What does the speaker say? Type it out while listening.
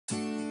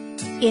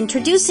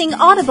Introducing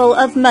Audible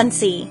of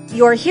Muncie,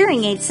 your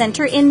hearing aid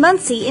center in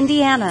Muncie,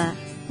 Indiana.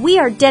 We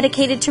are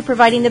dedicated to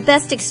providing the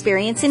best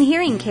experience in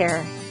hearing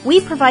care.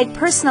 We provide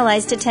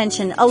personalized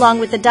attention along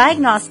with the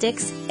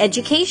diagnostics,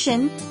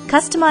 education,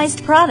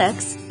 customized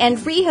products,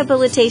 and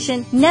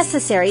rehabilitation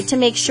necessary to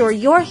make sure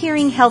your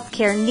hearing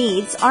healthcare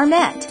needs are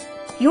met.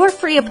 Your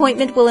free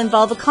appointment will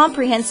involve a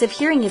comprehensive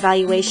hearing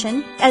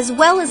evaluation as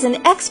well as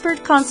an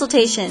expert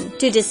consultation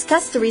to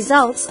discuss the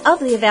results of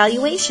the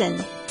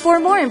evaluation. For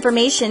more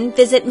information,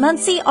 visit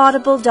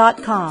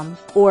muncieaudible.com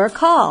or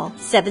call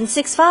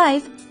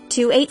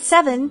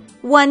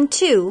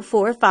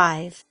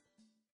 765-287-1245.